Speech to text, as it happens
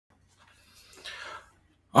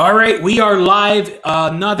All right, we are live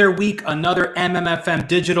another week, another MMFM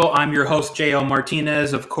Digital. I'm your host, J.L.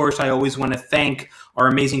 Martinez. Of course, I always want to thank our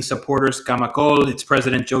amazing supporters, Camacol, its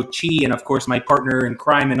president, Joe Chi, and of course, my partner in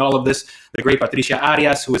crime in all of this, the great Patricia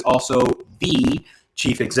Arias, who is also the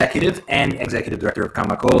chief executive and executive director of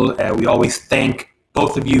Camacol. We always thank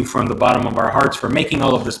both of you from the bottom of our hearts for making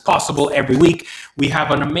all of this possible every week. We have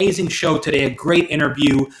an amazing show today, a great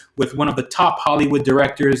interview with one of the top Hollywood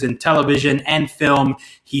directors in television and film.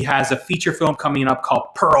 He has a feature film coming up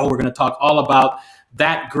called Pearl. We're going to talk all about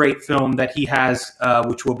that great film that he has,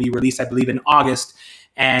 which will be released, I believe, in August.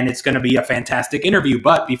 And it's going to be a fantastic interview.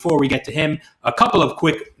 But before we get to him, a couple of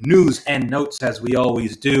quick news and notes, as we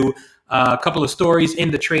always do. A couple of stories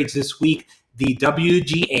in the trades this week. The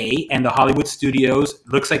WGA and the Hollywood studios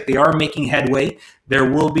looks like they are making headway.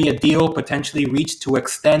 There will be a deal potentially reached to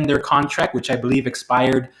extend their contract, which I believe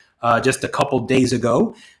expired just a couple days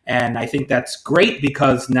ago. And I think that's great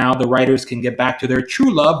because now the writers can get back to their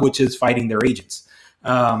true love, which is fighting their agents.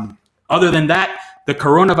 Other than that, the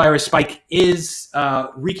coronavirus spike is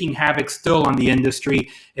wreaking havoc still on the industry.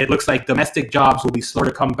 It looks like domestic jobs will be slow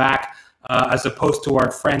to come back. As opposed to our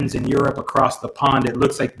friends in Europe across the pond, it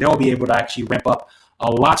looks like they'll be able to actually ramp up a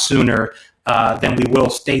lot sooner than we will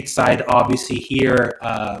stateside. Obviously, here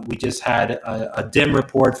we just had a dim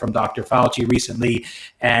report from Dr. Fauci recently,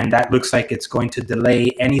 and that looks like it's going to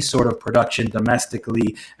delay any sort of production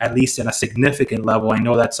domestically, at least in a significant level. I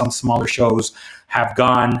know that some smaller shows have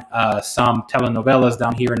gone. Some telenovelas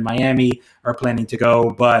down here in Miami are planning to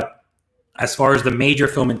go, but as far as the major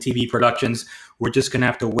film and TV productions, we're just going to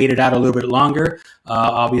have to wait it out a little bit longer.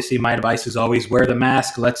 Obviously, my advice is always wear the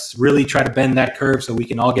mask. Let's really try to bend that curve so we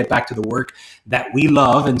can all get back to the work that we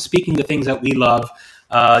love. And speaking of things that we love,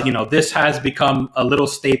 this has become a little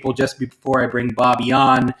staple just before I bring Bobby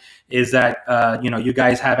on, is that, you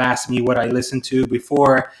guys have asked me what I listen to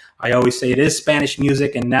before. I always say it is Spanish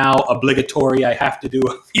music, and now obligatory, I have to do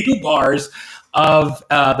a few bars of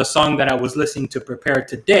the song that I was listening to prepare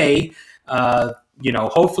today.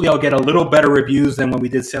 Hopefully I'll get a little better reviews than when we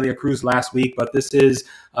did Celia Cruz last week, but this is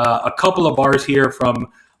a couple of bars here from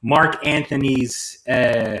Mark Anthony's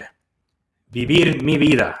Vivir Mi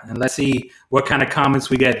Vida. And let's see what kind of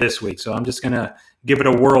comments we get this week. So I'm just going to give it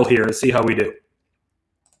a whirl here and see how we do.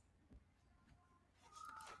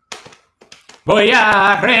 Voy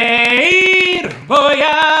a reír, voy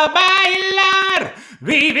a bailar,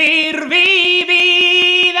 vivir mi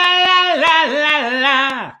vida, la, la, la,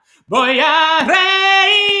 la. Voy a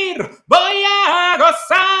reír, voy a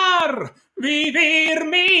gozar, vivir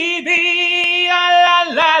mi vida, la,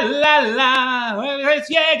 la, la, la. Pues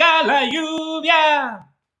llega la lluvia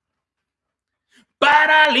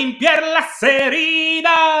para limpiar las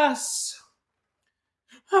heridas.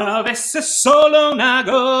 A veces solo una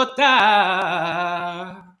gota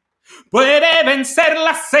puede vencer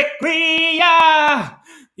la sequía.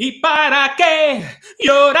 ¿Y para qué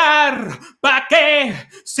llorar? ¿Para qué?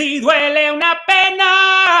 Si duele una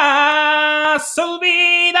pena, se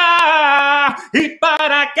olvida. ¿Y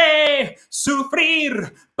para qué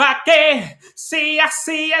sufrir? ¿Para qué? Si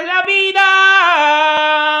así es la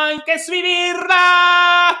vida, hay que es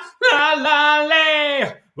vivirla. La, la,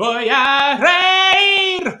 le. Voy a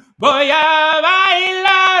reír, voy a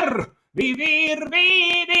bailar, vivir,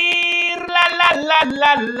 la, la, la,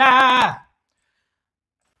 la, la.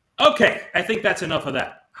 Okay, I think that's enough of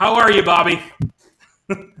that. How are you, Bobby?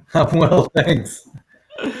 I'm well, thanks.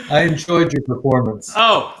 I enjoyed your performance.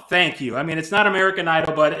 Oh, thank you. I mean, it's not American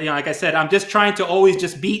Idol, but like I said, I'm just trying to always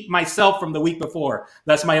just beat myself from the week before.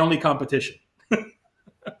 That's my only competition.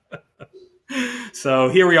 So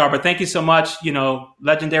here we are. But thank you so much.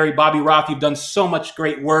 Legendary Bobby Roth, you've done so much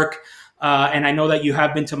great work. And I know that you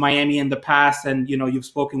have been to Miami in the past, and you've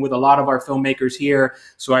spoken with a lot of our filmmakers here.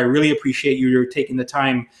 So I really appreciate you taking the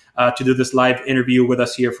time to do this live interview with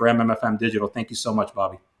us here for MMFM Digital. Thank you so much,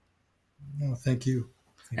 Bobby. Oh, thank you.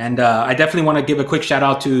 And I definitely want to give a quick shout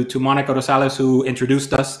out to Monica Rosales, who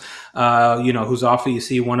introduced us, who's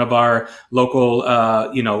obviously one of our local,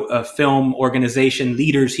 film organization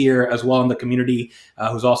leaders here as well in the community,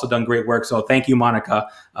 who's also done great work. So thank you, Monica.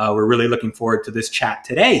 We're really looking forward to this chat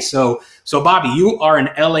today. So Bobby, you are an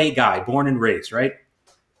LA guy, born and raised, right?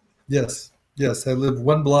 Yes. I live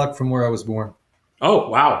one block from where I was born. Oh,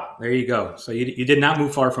 wow. There you go. So you did not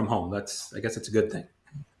move far from home. I guess it's a good thing.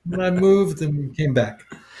 When I moved and came back.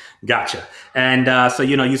 Gotcha. And so,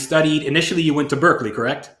 you studied, initially you went to Berkeley,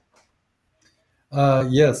 correct?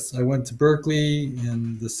 Yes, I went to Berkeley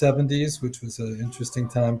in the 70s, which was an interesting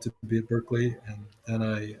time to be at Berkeley. And then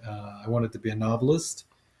I wanted to be a novelist,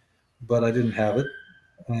 but I didn't have it.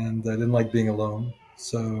 And I didn't like being alone.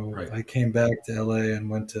 So Right. I came back to LA and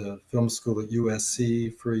went to film school at USC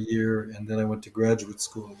for a year, and then I went to graduate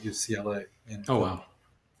school at UCLA in Oh film. wow.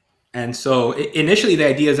 And so initially, the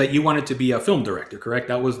idea is that you wanted to be a film director, correct?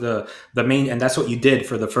 That was the main, and that's what you did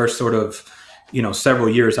for the first sort of, several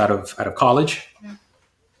years out of college.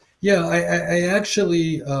 Yeah, I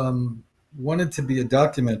actually wanted to be a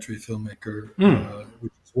documentary filmmaker, Hmm.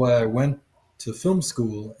 which is why I went to film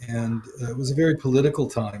school. And it was a very political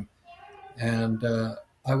time. And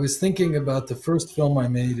I was thinking about the first film I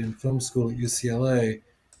made in film school at UCLA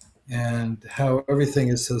and how everything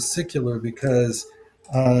is so secular because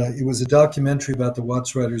it was a documentary about the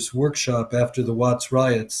Watts Writers' Workshop after the Watts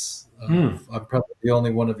riots. Hmm. I'm probably the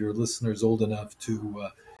only one of your listeners old enough to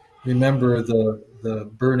remember the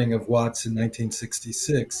burning of Watts in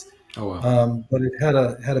 1966. Oh wow. But it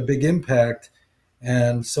had a big impact,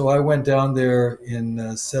 and so I went down there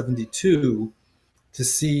in '72 to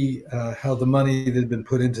see how the money that had been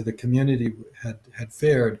put into the community had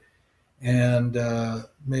fared, and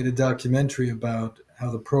made a documentary about how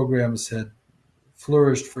the programs had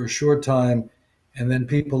flourished for a short time, and then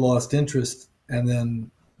people lost interest, and then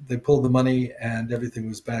they pulled the money, and everything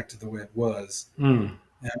was back to the way it was. Hmm.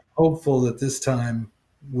 And I'm hopeful that this time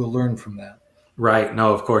we'll learn from that. Right.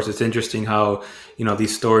 No, of course, it's interesting how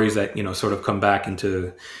these stories that sort of come back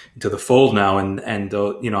into the fold now, and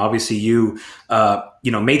obviously you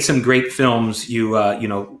made some great films. You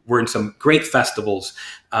were in some great festivals,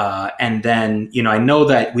 and then I know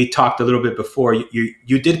that we talked a little bit before.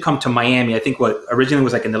 You did come to Miami. I think what originally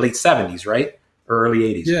was like in the late '70s, right, or early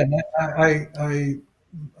 '80s. Yeah, and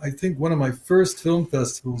I think one of my first film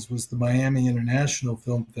festivals was the Miami International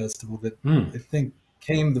Film Festival that Hmm. I think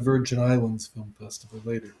came the Virgin Islands Film Festival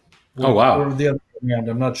later, Oh or wow. the other way around.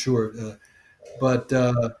 I'm not sure, but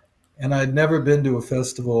and I'd never been to a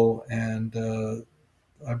festival, and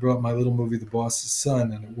I brought my little movie, The Boss's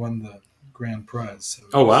Son, and it won the grand prize. So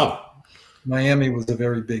Oh wow. Miami was a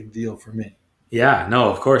very big deal for me. Yeah, no,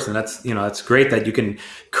 of course, and that's great that you can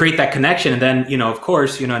create that connection, and then of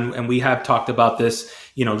course, and we have talked about this,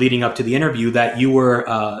 leading up to the interview that you were,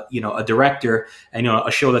 a director, and a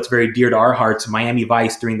show that's very dear to our hearts, Miami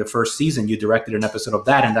Vice. During the first season, you directed an episode of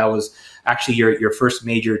that, and that was actually your first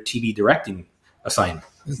major TV directing assignment,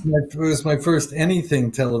 It was my first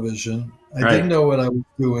anything television. I didn't right? know what I was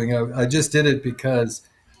doing. I just did it because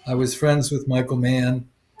I was friends with Michael Mann,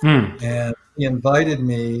 Hmm. and he invited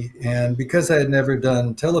me. And because I had never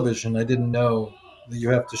done television, I didn't know that you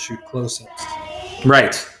have to shoot close-ups.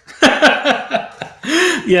 Right.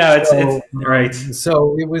 Yeah, it's So, right.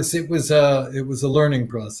 so it was a learning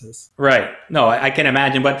process. Right. No, I can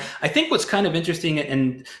imagine. But I think what's kind of interesting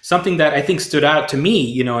and something that I think stood out to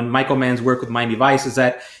me, in Michael Mann's work with Miami Vice is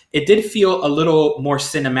that it did feel a little more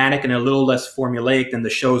cinematic and a little less formulaic than the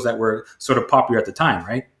shows that were sort of popular at the time,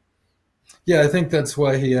 right? Yeah, I think that's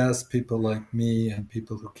why he asked people like me and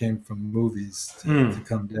people who came from movies to Mm,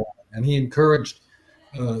 come down. And he encouraged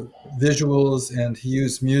uh, visuals, and he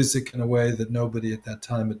used music in a way that nobody at that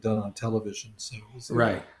time had done on television. So it was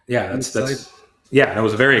right. Yeah, pretty exciting. that's yeah, it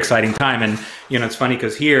was a very exciting time. And it's funny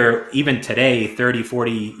because here, even today, 30,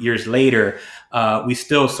 40 years later, we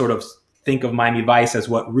still sort of think of Miami Vice as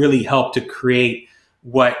what really helped to create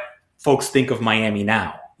what folks think of Miami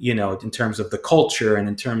now, in terms of the culture and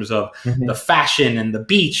in terms of the Mhm. fashion and the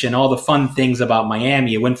beach and all the fun things about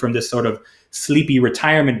Miami. It went from this sort of sleepy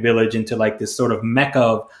retirement village into like this sort of mecca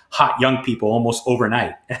of hot young people almost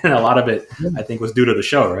overnight. And a lot of it, Yeah. I think, was due to the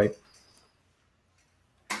show, right?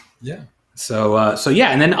 Yeah. So yeah,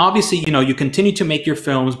 and then obviously, you continue to make your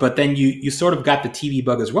films, but then you sort of got the TV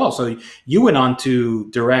bug as well. So you went on to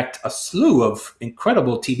direct a slew of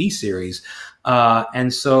incredible TV series,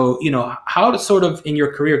 and so how to sort of in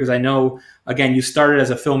your career, because I know again you started as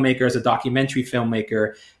a filmmaker, as a documentary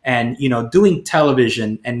filmmaker, and doing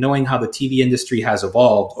television and knowing how the TV industry has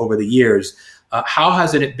evolved over the years. How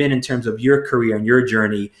has it been in terms of your career and your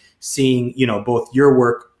journey, seeing both your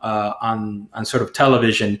work on sort of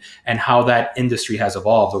television and how that industry has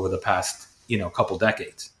evolved over the past couple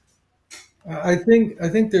decades? I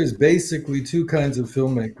think there's basically two kinds of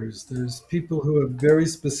filmmakers. There's people who have very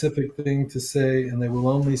specific thing to say, and they will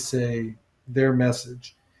only say their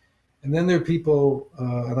message. And then there are people,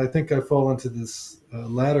 and I think I fall into this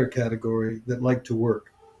latter category, that like to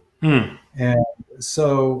work. Hmm. And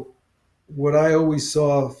so, what I always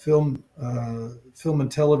saw film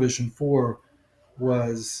and television for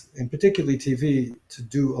was, and particularly TV, to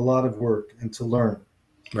do a lot of work and to learn.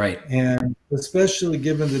 Right. And especially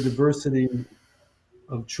given the diversity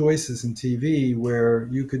of choices in TV, where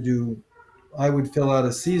you could do, I would fill out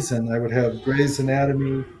a season. I would have Grey's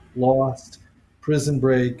Anatomy, Lost, Prison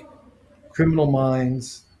Break, Criminal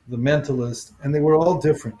Minds, The Mentalist, and they were all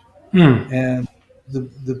different. Hmm. And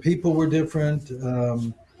the people were different.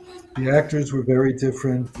 The actors were very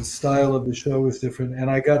different. The style of the show was different, and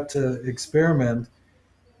I got to experiment.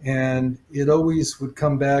 And it always would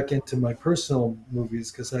come back into my personal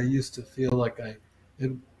movies because I used to feel like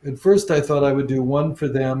at first I thought I would do one for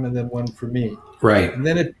them and then one for me, Right. and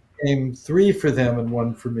then it became three for them and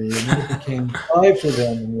one for me, and then it became five for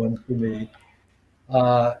them and one for me.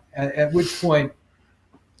 At which point,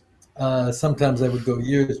 sometimes I would go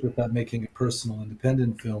years without making a personal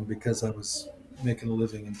independent film because I was making a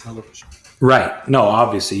living in television. Right. No,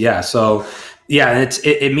 obviously, yeah. So, yeah, and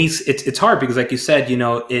it means it's hard because, like you said,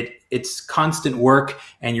 it's constant work,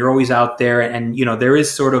 and you're always out there, and there is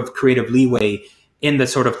sort of creative leeway in the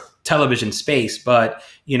sort of television space, but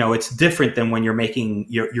it's different than when you're making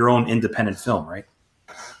your own independent film, right?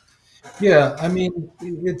 Yeah, I mean,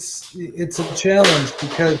 it's a challenge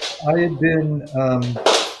because I had been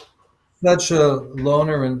such a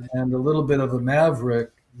loner and a little bit of a maverick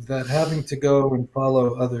that having to go and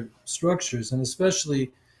follow other structures, and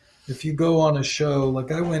especially if you go on a show,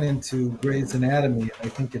 like I went into Grey's Anatomy, I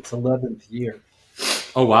think it's 11th year.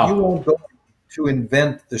 Oh, You wow. won't go to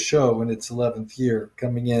invent the show in its 11th year,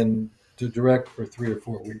 coming in to direct for 3 or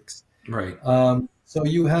 4 weeks. Right. So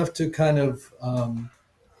you have to kind of,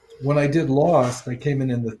 when I did Lost, I came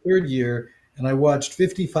in the third year and I watched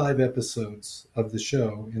 55 episodes of the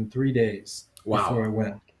show in 3 days before Wow. I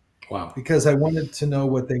went Wow. because I wanted to know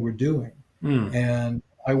what they were doing. Hmm. And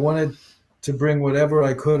I wanted to bring whatever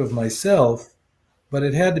I could of myself, but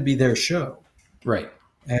it had to be their show. Right.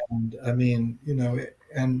 And I mean,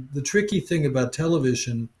 and the tricky thing about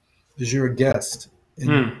television is you're a guest and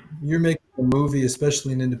Hmm. you're making a movie,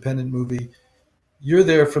 especially an independent movie. You're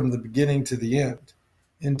there from the beginning to the end.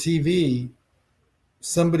 In TV,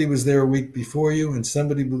 somebody was there a week before you and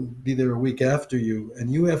somebody will be there a week after you,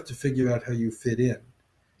 and you have to figure out how you fit in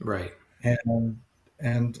Right.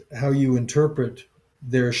 and how you interpret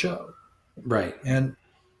their show. Right. And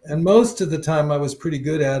most of the time I was pretty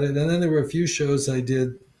good at it. And then there were a few shows I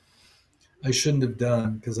did I shouldn't have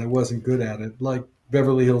done because I wasn't good at it, like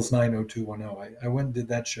Beverly Hills 90210. I went and did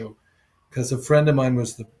that show because a friend of mine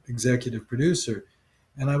was the executive producer,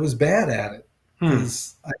 and I was bad at it Hmm.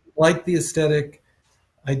 because I liked the aesthetic.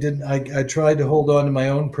 I didn't. I tried to hold on to my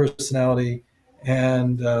own personality,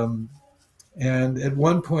 and at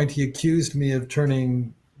one point he accused me of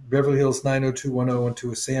turning Beverly Hills 90210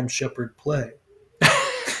 into a Sam Shepard play.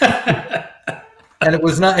 And it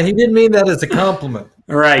was not. He didn't mean that as a compliment,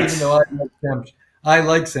 Right. even though I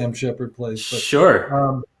like Sam Shepard plays. But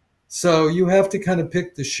Sure. so you have to kind of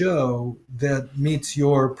pick the show that meets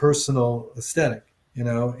your personal aesthetic,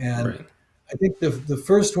 And Right. I think the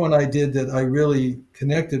first one I did that I really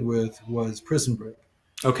connected with was Prison Break.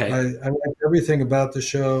 I Okay. liked everything about the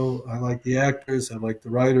show. I like the actors. I like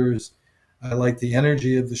the writers. I like the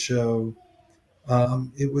energy of the show.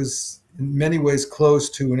 It was in many ways close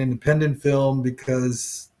to an independent film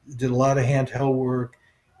because it did a lot of handheld work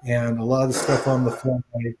and a lot of stuff on the fly.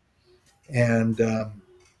 And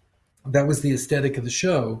that was the aesthetic of the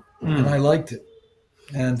show. And Hmm. I liked it.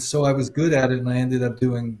 And so I was good at it. And I ended up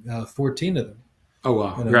doing 14 of them, Oh,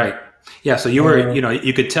 wow. you know. Right. Yeah. So you were, Uh,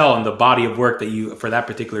 you could tell in the body of work that for that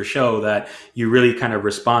particular show that you really kind of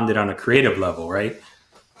responded on a creative level, right?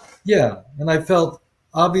 yeah. And I felt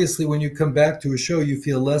obviously when you come back to a show, you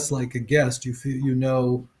feel less like a guest. You feel,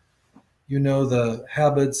 the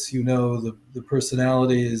habits, the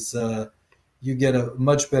personalities. You get a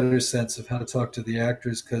much better sense of how to talk to the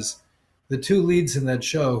actors because the two leads in that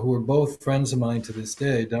show, who are both friends of mine to this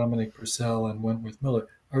day, Dominic Purcell and Wentworth Miller,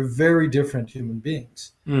 are very different human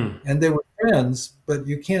beings. Hmm. And they were friends, but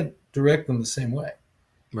you can't direct them the same way.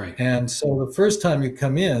 Right. And so the first time you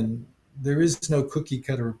come in, there is no cookie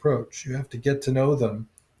cutter approach. You have to get to know them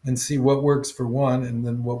and see what works for one and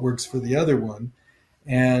then what works for the other one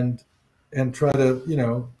and try to,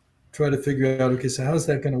 figure out, okay, so how's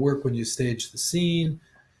that going to work when you stage the scene?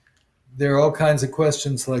 There are all kinds of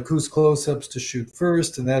questions like whose close-ups to shoot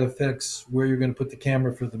first, and that affects where you're going to put the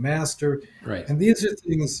camera for the master. Right. And these are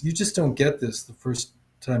things you just don't get this the first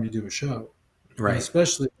time you do a show. And Right.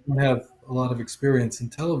 especially if you don't have a lot of experience in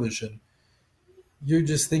television. You're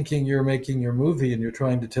just thinking you're making your movie and you're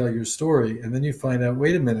trying to tell your story, and then you find out,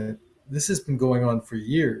 wait a minute, this has been going on for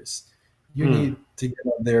years. You Hmm. need to get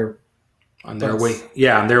on their On their bus.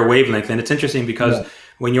 on their wavelength. And it's interesting because Yeah,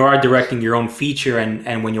 when you are directing your own feature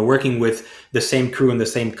and when you're working with the same crew and the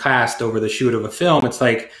same cast over the shoot of a film, it's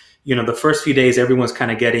like, the first few days, everyone's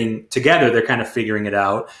kind of getting together. They're kind of figuring it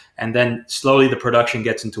out. And then slowly the production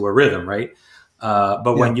gets into a rhythm, right?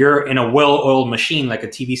 But when you're in a well-oiled machine, like a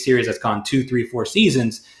TV series that's gone 2, 3, 4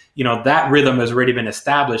 seasons, that rhythm has already been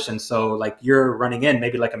established. And so like you're running in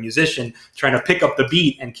maybe like a musician trying to pick up the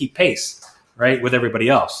beat and keep pace, right, with everybody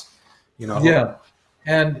else, Yeah.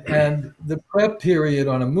 And the prep period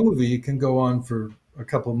on a movie can go on for a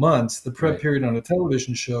couple months. The prep period on a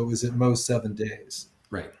television show is at most 7 days.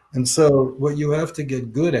 Right. And so what you have to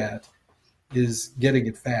get good at is getting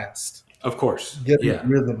it fast. Of course. Getting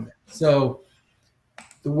rhythm. So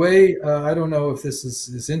the way, I don't know if this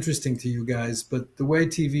is interesting to you guys, but the way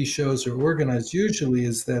TV shows are organized usually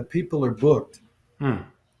is that people are booked.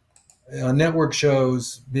 Network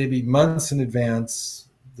shows, maybe months in advance.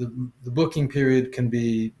 The booking period can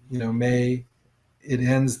be, May. It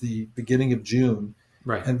ends the beginning of June.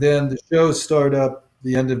 Right. And then the shows start up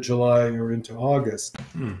the end of July or into August.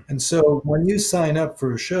 And so when you sign up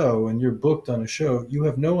for a show and you're booked on a show, you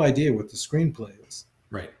have no idea what the screenplay is.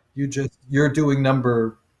 Right. You're doing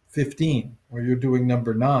number 15 or you're doing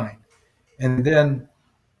number 9. And then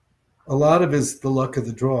a lot of it is the luck of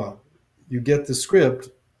the draw. You get the script.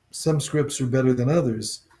 Some scripts are better than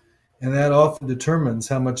others. And that often determines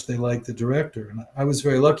how much they like the director. And I was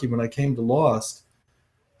very lucky when I came to Lost.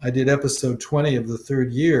 I did episode 20 of the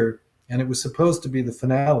 3rd year, and it was supposed to be the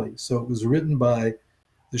finale. So it was written by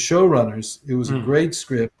the showrunners. It was a great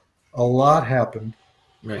script. A lot happened.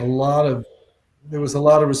 Right. There was a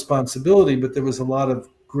lot of responsibility, but there was a lot of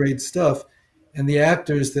great stuff. And the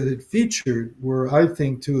actors that it featured were, I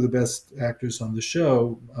think, 2 of the best actors on the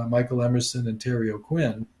show, Michael Emerson and Terry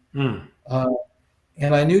O'Quinn.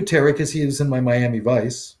 And I knew Terry because he was in my Miami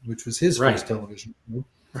Vice, which was his first television show.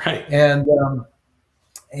 Right.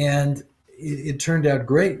 And it turned out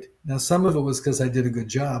great. Now, some of it was because I did a good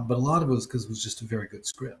job, but a lot of it was because it was just a very good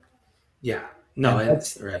script. Yeah. No,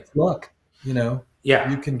 that's luck, Yeah.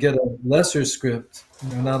 You can get a lesser script.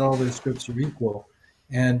 Not all their scripts are equal.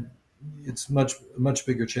 And it's a much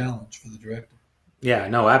bigger challenge for the director. Yeah,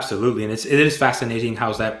 no, absolutely. And it is fascinating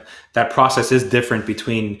how that process is different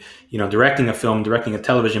between, directing a film, directing a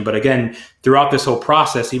television. But again, throughout this whole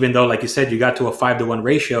process, even though, like you said, you got to a 5-to-1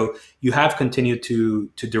 ratio, you have continued to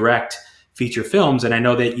direct feature films. And I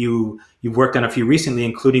know that you've worked on a few recently,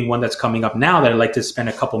 including one that's coming up now that I'd like to spend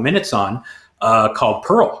a couple minutes on, called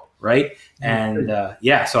Pearl, right? And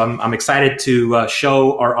so I'm excited to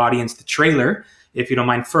show our audience the trailer, if you don't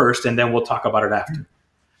mind first, and then we'll talk about it after.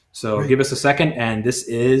 So Give us a second, and this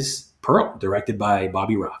is Pearl, directed by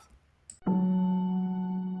Bobby Roth.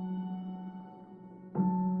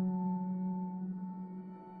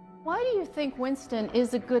 Why do you think Winston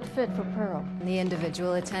is a good fit for Pearl? The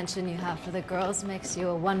individual attention you have for the girls makes you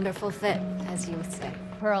a wonderful fit, as you would say.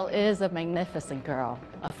 Pearl is a magnificent girl.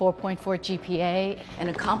 A 4.4 GPA, An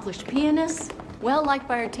accomplished pianist, well liked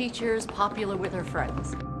by her teachers, popular with her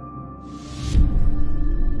friends.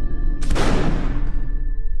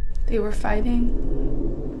 They were fighting.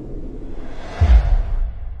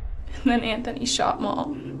 And then Anthony shot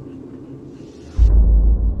Mom.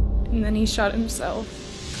 And then he shot himself.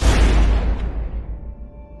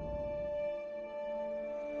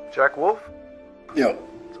 Jack Wolf? Yeah.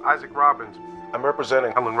 It's Isaac Robbins. I'm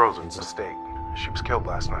representing Helen Rosen's estate. She was killed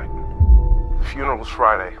last night. The funeral's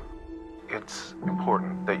Friday. It's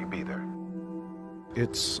important that you be there.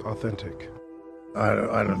 It's authentic.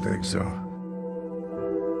 I don't think so.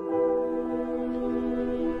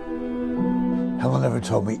 Helen never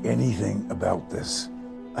told me anything about this.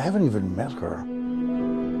 I haven't even met her.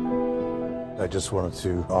 I just wanted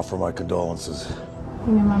to offer my condolences.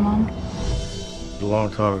 You knew my mom? A long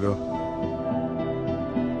time ago.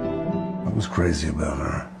 I was crazy about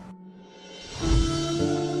her.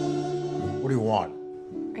 What do you want?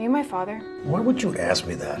 Are you my father? Why would you ask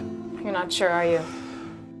me that? You're not sure, are you?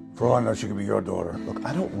 For all I know, she could be your daughter. Look,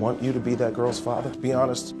 I don't want you to be that girl's father. To be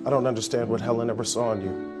honest, I don't understand what Helen ever saw in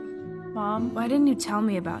you. Mom, why didn't you tell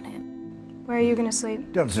me about him? Where are you gonna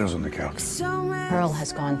sleep? Downstairs on the couch. Pearl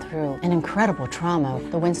has gone through an incredible trauma.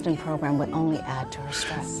 The Winston program would only add to her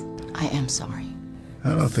stress. I am sorry. I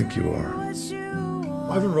don't think you are.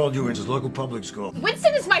 I've enrolled you into local public school.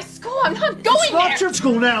 Winston is my school. I'm not going It's not there. your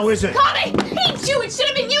school now, is it? God, I hate you. It should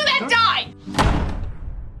have been you that died.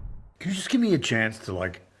 Can you just give me a chance to,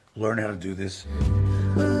 learn how to do this?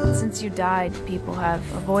 Since you died, people have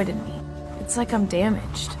avoided me. It's like I'm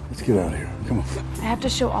damaged. Let's get out of here. Come on. I have to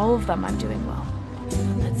show all of them I'm doing well.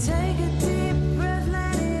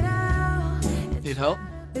 Need help?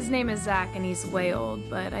 His name is Zach, and he's way old,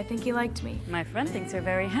 but I think he liked me. My friend thinks you're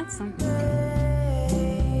very handsome.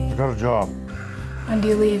 I got a job. When do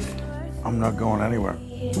you leave? I'm not going anywhere.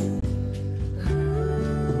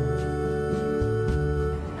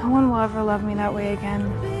 No one will ever love me that way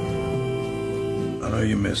again. know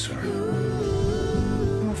you miss her.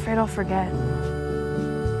 I'm afraid I'll forget.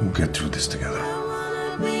 We'll get through this together.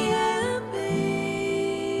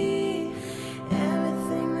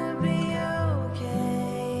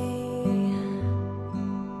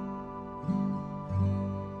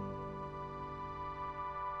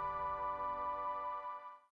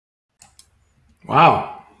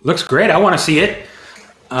 Wow, looks great. I want to see it.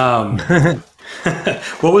 What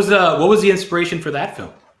was the inspiration for that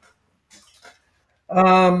film?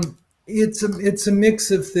 It's a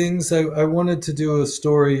mix of things. I wanted to do a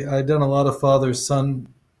story. I'd done a lot of father-son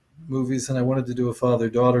movies, and I wanted to do a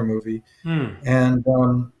father-daughter movie. And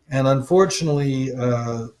unfortunately,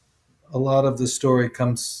 a lot of the story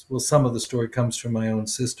comes. Well, some of the story comes from my own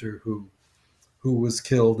sister, who was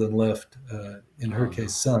killed and left, in her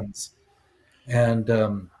case, sons, and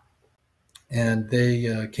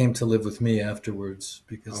they came to live with me afterwards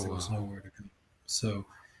because there was nowhere to go. So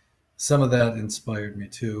some of that inspired me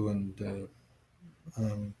too,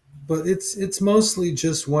 but it's mostly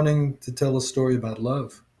just wanting to tell a story about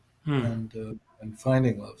love and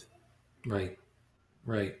finding love. Right.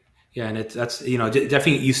 Yeah, and that's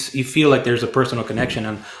definitely you feel like there's a personal connection,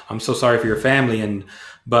 and I'm so sorry for your family,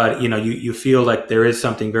 but you feel like there is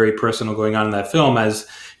something very personal going on in that film. As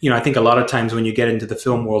I think a lot of times when you get into the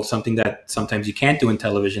film world, something that sometimes you can't do in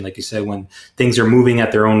television, like you said, when things are moving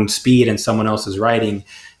at their own speed and someone else is writing,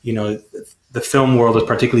 the film world,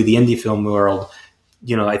 particularly the indie film world,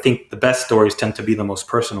 I think the best stories tend to be the most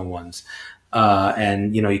personal ones.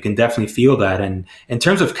 And you can definitely feel that. And in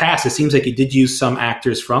terms of cast, it seems like you did use some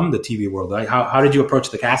actors from the TV world. Right? How did you approach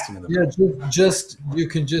the casting of them? Yeah, just you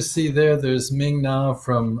can just see there's Ming Na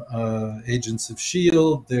from Agents of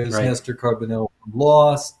S.H.I.E.L.D. There's Nestor Carbonell from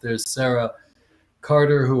Lost. There's Sarah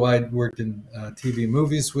Carter, who I'd worked in TV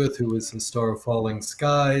movies with, who was the star of Falling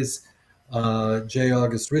Skies. J.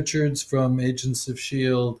 August Richards from Agents of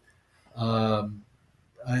S.H.I.E.L.D.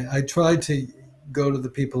 I tried to go to the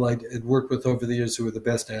people I had worked with over the years who were the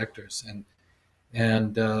best actors,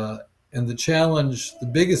 and the challenge, the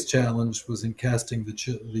biggest challenge, was in casting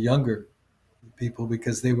the younger people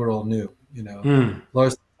because they were all new.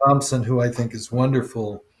 Lars Thompson, who I think is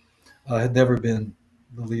wonderful, had never been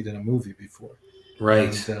the lead in a movie before,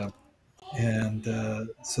 right? So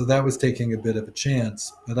that was taking a bit of a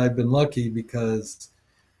chance, but I've been lucky because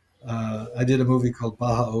I did a movie called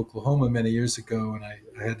Baja, Oklahoma many years ago, and I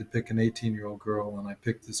had to pick an 18-year-old girl, and I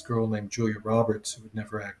picked this girl named Julia Roberts, who had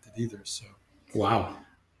never acted either. So, wow.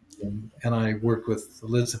 And I worked with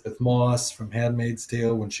Elizabeth Moss from Handmaid's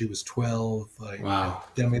Tale when she was 12.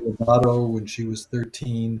 Demi Lovato when she was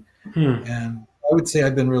 13. And I would say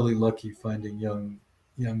I've been really lucky finding young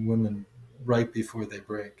women right before they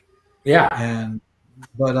break. Yeah.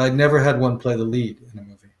 But I never had one play the lead in a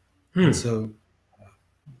movie. And so,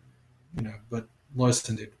 but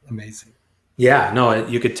Larson did amazing. Yeah, no,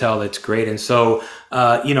 you could tell it's great. And so,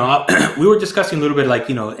 we were discussing a little bit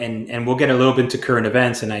and we'll get a little bit into current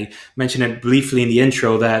events. And I mentioned it briefly in the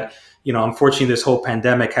intro that, unfortunately, this whole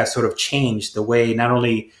pandemic has sort of changed the way not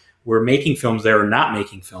only we're making films, they're not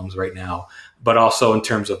making films right now, but also in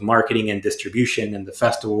terms of marketing and distribution and the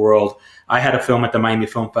festival world. I had a film at the Miami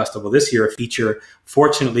Film Festival this year, a feature.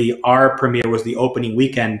 Fortunately, our premiere was the opening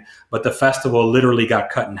weekend, but the festival literally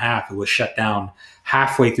got cut in half. It was shut down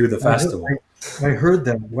halfway through the festival. I heard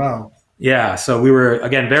that. Wow. Yeah. So we were,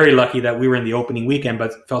 again, very lucky that we were in the opening weekend,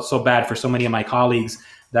 but felt so bad for so many of my colleagues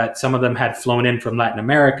that some of them had flown in from Latin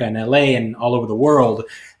America and LA and all over the world.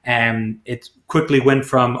 And it quickly went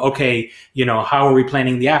from, okay, how are we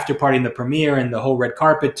planning the after party and the premiere and the whole red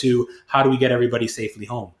carpet to how do we get everybody safely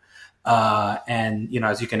home? And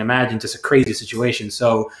as you can imagine, just a crazy situation.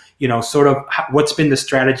 So, sort of what's been the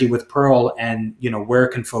strategy with Pearl and, where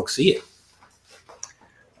can folks see it?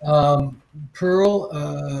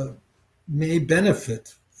 Pearl may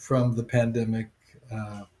benefit from the pandemic,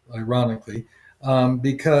 ironically,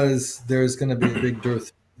 because there's going to be a big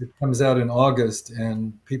dearth. It comes out in August,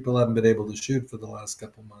 and people haven't been able to shoot for the last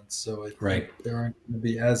couple months, so there aren't going to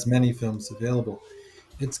be as many films available.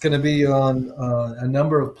 It's going to be on a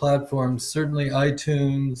number of platforms, certainly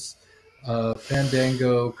iTunes,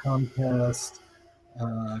 Fandango, Comcast,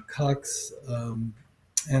 Cox,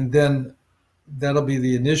 and then that'll be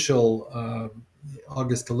the initial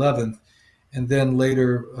August 11th, and then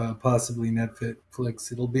later possibly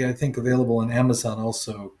Netflix. It'll be, I think, available on Amazon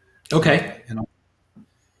also. Okay.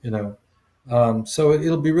 So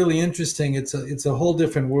it'll be really interesting. It's a whole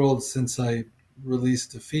different world since I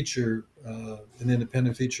released a feature, an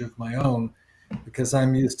independent feature of my own, because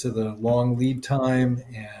I'm used to the long lead time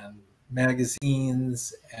and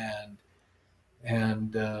magazines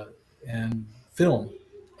and film,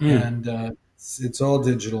 and it's all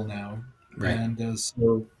digital now, Right. and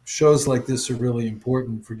so shows like this are really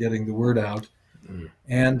important for getting the word out.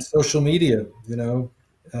 And social media,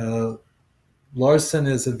 Larson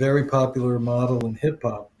is a very popular model and hip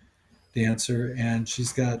hop dancer, and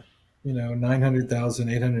she's got 900,000,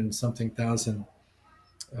 800 and something thousand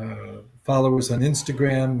followers on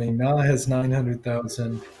Instagram. Mayna has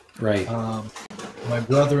 900,000. Right. My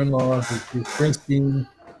brother-in-law, who's Bruce Springsteen,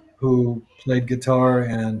 who played guitar,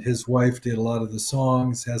 and his wife did a lot of the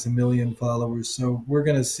songs, has 1 million followers. So we're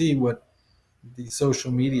going to see what the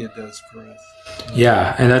social media does for us.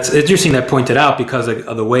 Yeah, and that's interesting that pointed out, because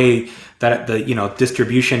of the way that the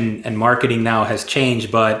distribution and marketing now has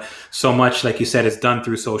changed, but so much, like you said, is done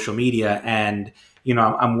through social media. And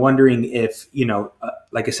I'm wondering if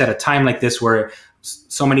like I said, a time like this where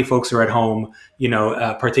so many folks are at home,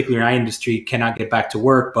 particularly in our industry, cannot get back to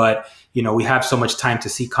work, but we have so much time to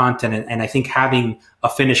see content, and I think having a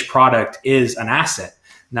finished product is an asset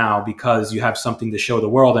now, because you have something to show the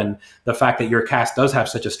world, and the fact that your cast does have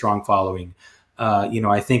such a strong following,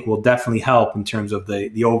 I think will definitely help in terms of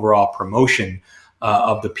the overall promotion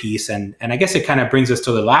of the piece. And I guess it kind of brings us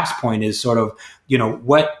to the last point, is sort of,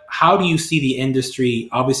 how do you see the industry,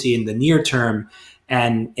 obviously in the near term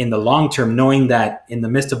and in the long term, knowing that in the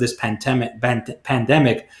midst of this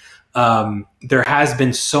pandemic, there has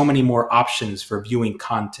been so many more options for viewing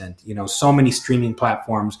content, so many streaming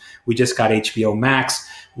platforms. We just got HBO Max.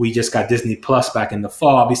 We just got Disney Plus back in the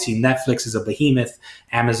fall. Obviously, Netflix is a behemoth,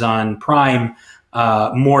 Amazon Prime,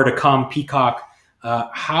 more to come, Peacock.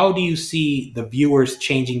 How do you see the viewers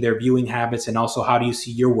changing their viewing habits? And also, how do you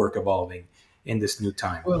see your work evolving in this new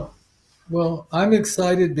time? Well, I'm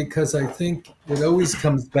excited because I think it always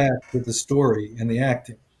comes back to the story and the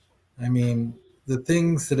acting. I mean, the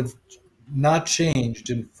things that have not changed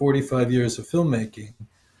in 45 years of filmmaking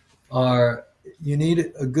are, you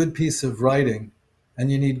need a good piece of writing and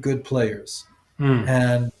you need good players.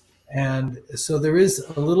 And so there is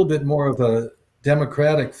a little bit more of a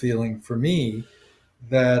democratic feeling for me,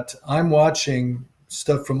 that I'm watching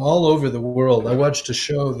stuff from all over the world. I watched a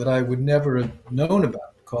show that I would never have known about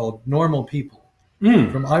called Normal People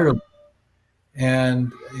from Ireland.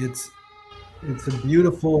 And it's a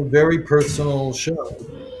beautiful, very personal show.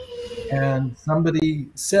 And somebody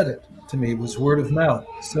said it to me, it was word of mouth.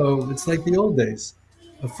 So it's like the old days.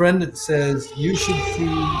 A friend that says, you should see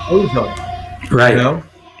Ozark. Right.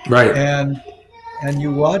 Right. And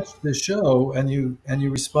you watch the show and you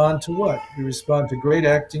respond to what? You respond to great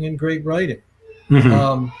acting and great writing.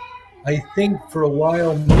 I think for a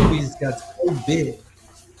while movies got so big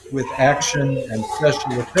with action and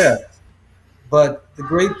special effects, but the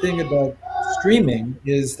great thing about streaming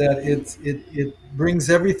is that it brings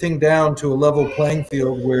everything down to a level playing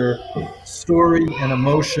field where story and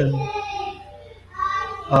emotion.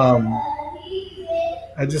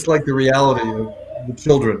 I just like the reality of the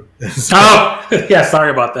children. Oh, yeah.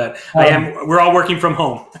 Sorry about that. We're all working from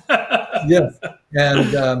home. Yes,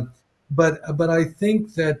 and but I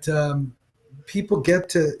think that people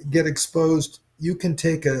get exposed. You can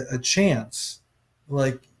take a chance,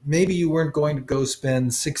 like maybe you weren't going to go spend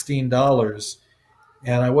 $16,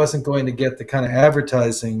 and I wasn't going to get the kind of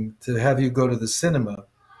advertising to have you go to the cinema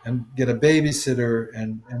and get a babysitter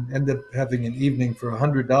and end up having an evening for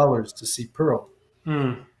 $100 to see Pearl.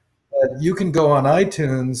 But you can go on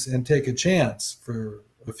iTunes and take a chance for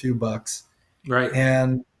a few bucks, right?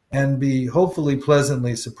 And be hopefully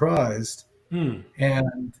pleasantly surprised,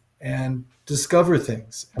 and discover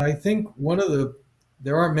things. And I think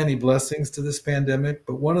there aren't many blessings to this pandemic,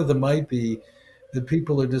 but one of them might be that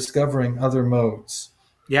people are discovering other modes.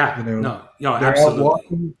 Yeah, no, they're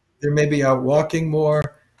absolutely. They're maybe out walking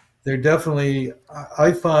more. They're definitely,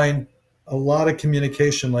 I find a lot of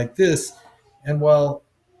communication like this. And while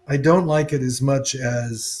I don't like it as much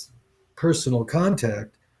as personal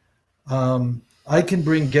contact, I can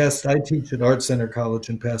bring guests. I teach at Art Center College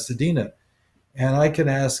in Pasadena, and I can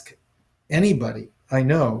ask anybody I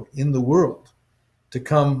know in the world to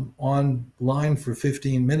come online for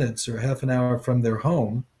 15 minutes or half an hour from their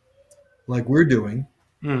home, like we're doing,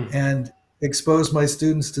 and expose my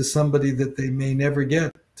students to somebody that they may never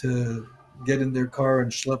get to get in their car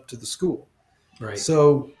and schlep to the school. Right.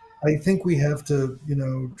 So I think we have to,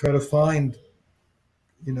 try to find,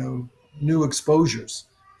 new exposures.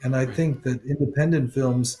 And I think that independent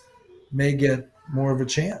films may get more of a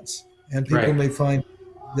chance, and people may find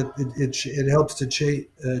that it helps to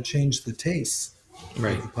change the taste of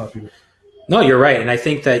the population. No, you're right. And I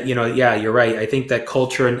think that, yeah, you're right. I think that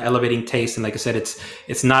culture and elevating taste, and like I said,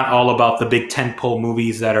 it's not all about the big tentpole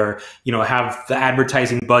movies that are, have the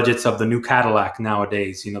advertising budgets of the new Cadillac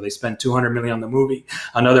nowadays. They spent 200 million on the movie,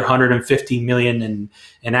 another 150 million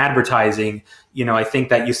in advertising. I think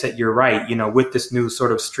that you're right. With this new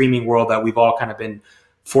sort of streaming world that we've all kind of been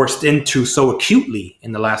forced into so acutely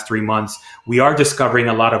in the last 3 months, we are discovering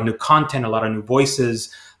a lot of new content, a lot of new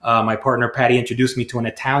voices. My partner Patty introduced me to an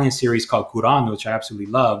Italian series called Curano, which I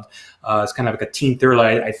absolutely loved. It's kind of like a teen thriller.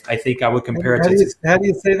 I think I would compare it to. How do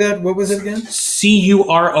you say that? What was it again?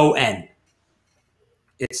 Curon.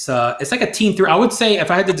 It's like a teen thriller. I would say if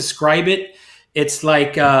I had to describe it, it's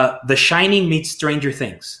like The Shining meets Stranger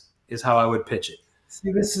Things is how I would pitch it.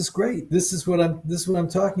 See, this is great. This is what I'm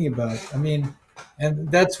talking about. I mean, and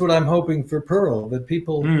that's what I'm hoping for Pearl, that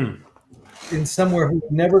people in somewhere who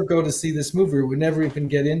would never go to see this movie, or would never even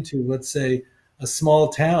get into, let's say, a small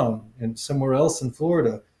town and somewhere else in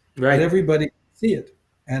Florida, right? That everybody can see it,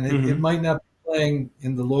 and it might not be playing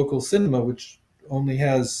in the local cinema, which only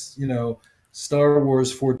has Star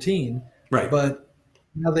Wars 14, right? But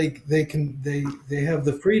now they have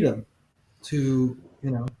the freedom to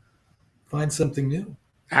find something new.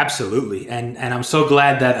 Absolutely. And I'm so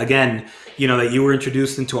glad that, again, that you were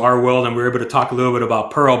introduced into our world and we were able to talk a little bit about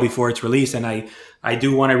Pearl before its release. And I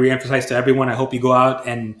do want to reemphasize to everyone, I hope you go out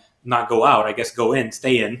and not go out, I guess go in,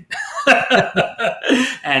 stay in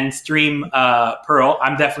and stream Pearl.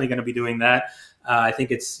 I'm definitely going to be doing that. I think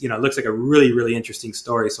it's, it looks like a really, really interesting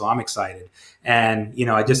story. So I'm excited. And,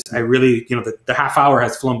 I really, the half hour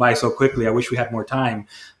has flown by so quickly. I wish we had more time,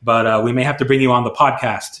 but we may have to bring you on the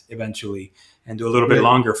podcast eventually and do a little bit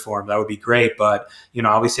longer form. That would be great. But,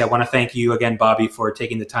 obviously I want to thank you again, Bobby, for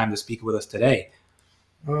taking the time to speak with us today.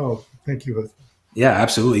 Oh, thank you. Yeah,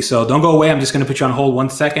 absolutely. So don't go away. I'm just going to put you on hold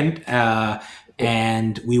 1 second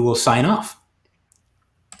and we will sign off.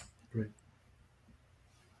 Great.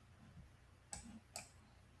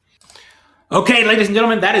 Okay, ladies and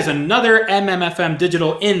gentlemen, that is another MMFM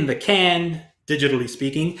Digital in the can, digitally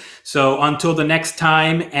speaking. So until the next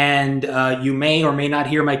time, and you may or may not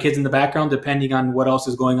hear my kids in the background, depending on what else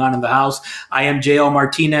is going on in the house. I am J.L.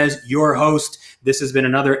 Martinez, your host. This has been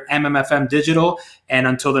another MMFM Digital. And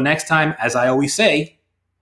until the next time, as I always say,